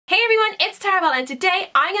it's Tarabella and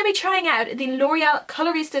today I'm going to be trying out the L'Oreal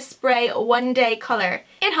Colorista Spray One Day Colour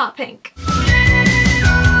in hot pink.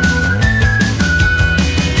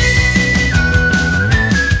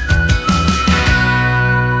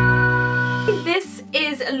 This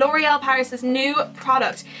is L'Oreal Paris' new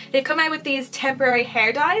product. They've come out with these temporary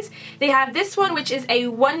hair dyes. They have this one, which is a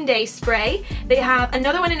one-day spray. They have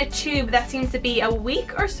another one in a tube that seems to be a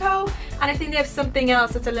week or so, and I think they have something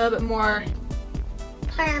else that's a little bit more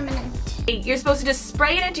permanent. You're supposed to just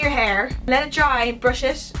spray it into your hair, let it dry, brush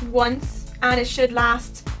it once, and it should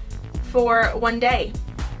last for 1 day.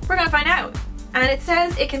 We're gonna find out. And it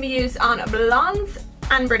says it can be used on blondes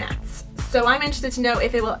and brunettes. So I'm interested to know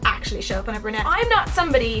if it will actually show up on a brunette. I'm not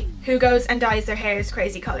somebody who goes and dyes their hair's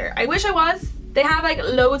crazy color. I wish I was. They have like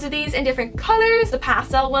loads of these in different colors. The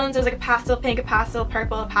pastel ones, there's like a pastel pink, a pastel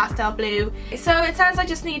purple, a pastel blue. So it says I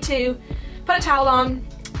just need to put a towel on,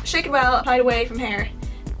 shake it well, apply it away from hair,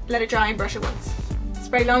 let it dry and brush it once.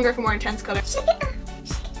 Spray longer for more intense color.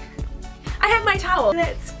 I have my towel.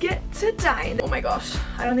 Let's get to dyeing. Oh my gosh,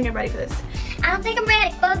 I don't think I'm ready for this. I don't think I'm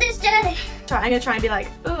ready for this dirty. I'm gonna try and be like,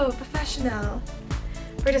 oh, professional.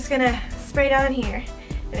 We're just gonna spray down here.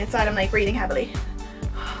 And inside I'm like breathing heavily.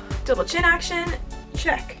 Double chin action,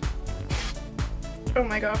 check. Oh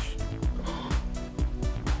my gosh.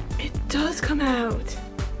 It does come out.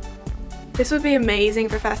 This would be amazing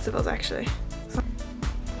for festivals actually.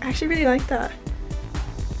 I actually really like that.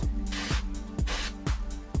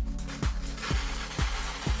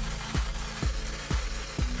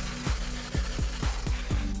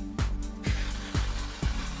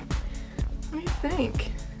 What do you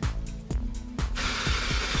think?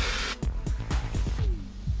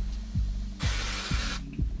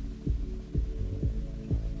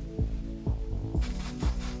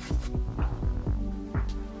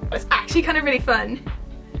 It's actually kind of really fun.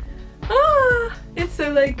 Ah, it's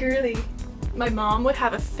so like girly. My mom would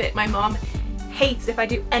have a fit. My mom hates if I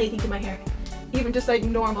do anything to my hair. Even just like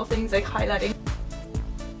normal things like highlighting.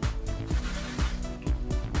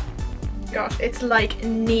 Gosh, it's like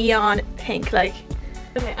neon pink, like.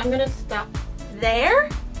 Okay, I'm gonna stop there.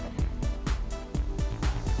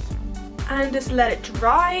 And just let it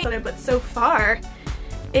dry. But so far,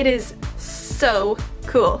 it is so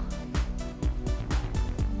cool.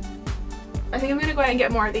 I think I'm gonna go out and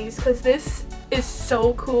get more of these because this is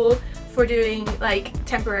so cool for doing like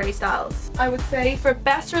temporary styles. I would say for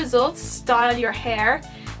best results, style your hair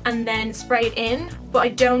and then spray it in, but I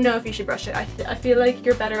don't know if you should brush it. I feel like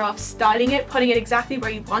you're better off styling it, putting it exactly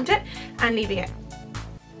where you want it and leaving it.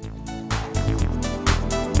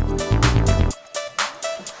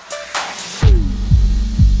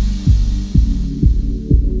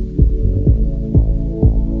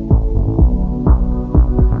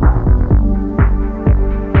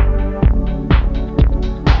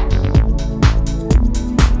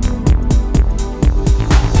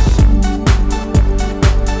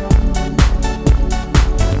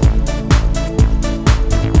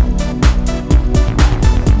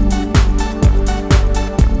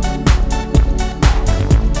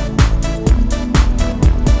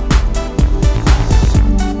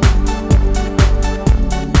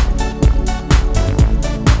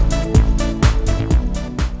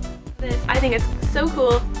 I think it's so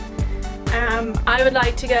cool. I would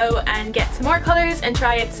like to go and get some more colours and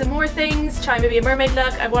try out some more things, try maybe a mermaid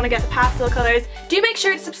look. I want to get the pastel colours. Do make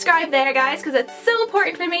sure to subscribe there guys because it's so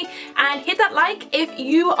important for me, and hit that like if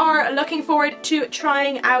you are looking forward to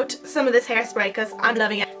trying out some of this hairspray because I'm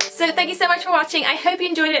loving it. So thank you so much for watching. I hope you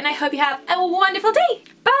enjoyed it and I hope you have a wonderful day.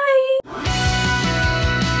 Bye!